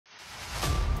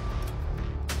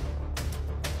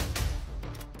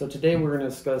So today we're going to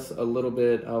discuss a little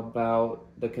bit about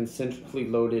the concentrically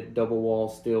loaded double wall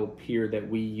steel pier that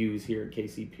we use here at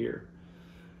KC Pier.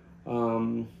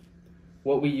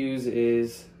 What we use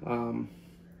is,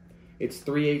 it's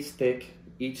 3/8 thick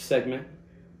each segment.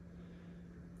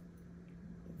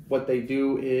 What they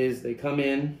do is they come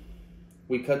in,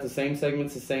 we cut the same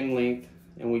segments the same length,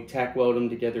 and we tack weld them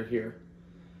together here.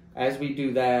 As we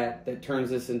do that, that turns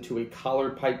this into a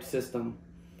collared pipe system.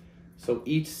 So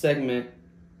each segment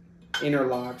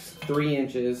interlocks 3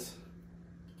 inches,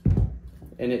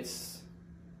 and it's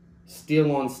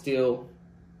steel on steel,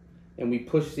 and we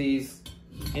push these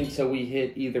until we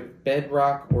hit either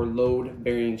bedrock or load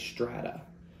bearing strata.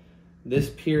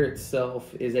 This pier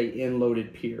itself is a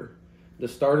end-loaded pier. The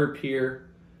starter pier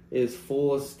is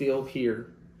full of steel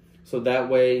here, so that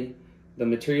way the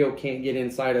material can't get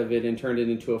inside of it and turn it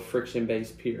into a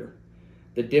friction-based pier.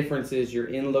 The difference is your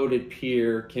end-loaded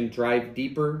pier can drive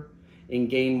deeper and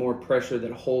gain more pressure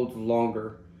that holds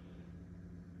longer.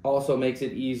 Also makes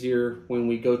it easier when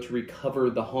we go to recover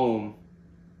the home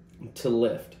to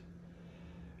lift.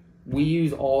 We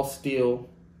use all steel,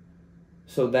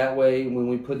 so that way when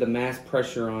we put the mass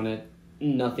pressure on it,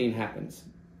 nothing happens.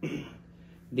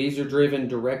 These are driven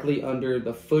directly under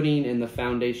the footing and the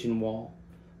foundation wall.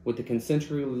 With the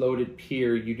concentrically loaded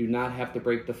pier, you do not have to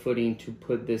break the footing to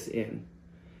put this in.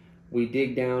 We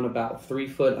dig down about 3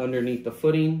 foot underneath the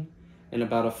footing and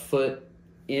about 1 foot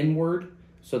inward,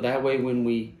 so that way when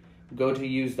we go to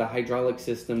use the hydraulic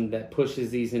system that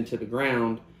pushes these into the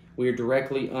ground, we are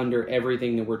directly under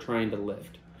everything that we're trying to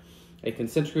lift. A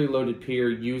concentrically loaded pier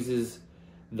uses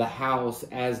the house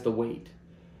as the weight.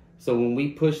 So when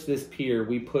we push this pier,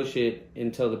 we push it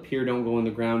until the pier don't go in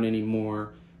the ground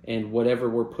anymore, and whatever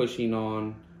we're pushing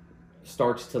on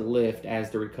starts to lift as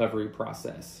the recovery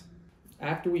process.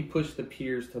 After we push the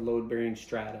piers to load bearing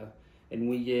strata and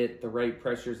we get the right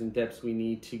pressures and depths we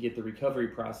need to get the recovery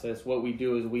process, what we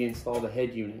do is we install the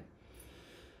head unit.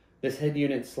 This head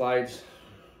unit slides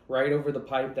right over the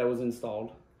pipe that was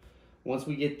installed. Once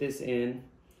we get this in,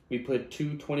 we put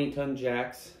 2 20-ton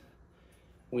jacks.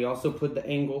 We also put the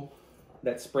angle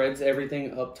that spreads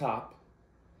everything up top,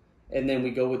 and then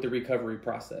we go with the recovery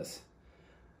process.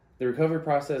 The recovery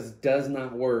process does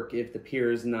not work if the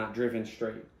pier is not driven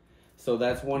straight. So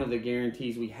that's one of the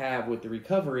guarantees we have with the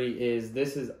recovery, is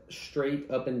this is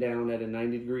straight up and down at a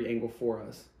 90-degree angle for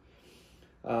us.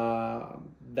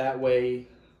 That way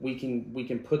we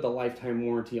can put the lifetime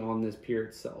warranty on this pier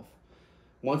itself.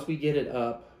 Once we get it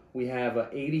up, we have a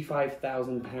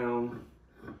 85,000 pound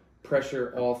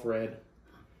pressure all thread,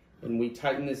 and we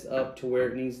tighten this up to where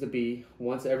it needs to be.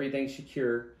 Once everything's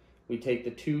secure, we take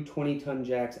the 2 20-ton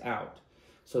jacks out,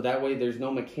 so that way there's no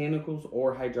mechanicals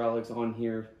or hydraulics on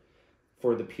here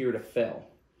for the pier to fail.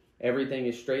 Everything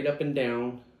is straight up and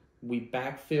down. We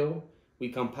backfill, we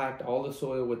compact all the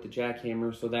soil with the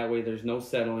jackhammer, so that way there's no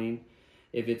settling.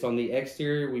 If it's on the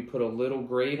exterior, we put a little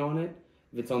grade on it.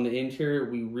 If it's on the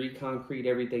interior, we re-concrete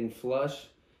everything flush.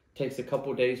 Takes a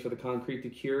couple days for the concrete to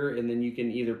cure, and then you can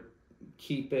either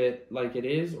keep it like it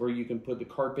is, or you can put the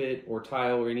carpet or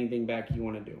tile or anything back you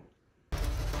want to do.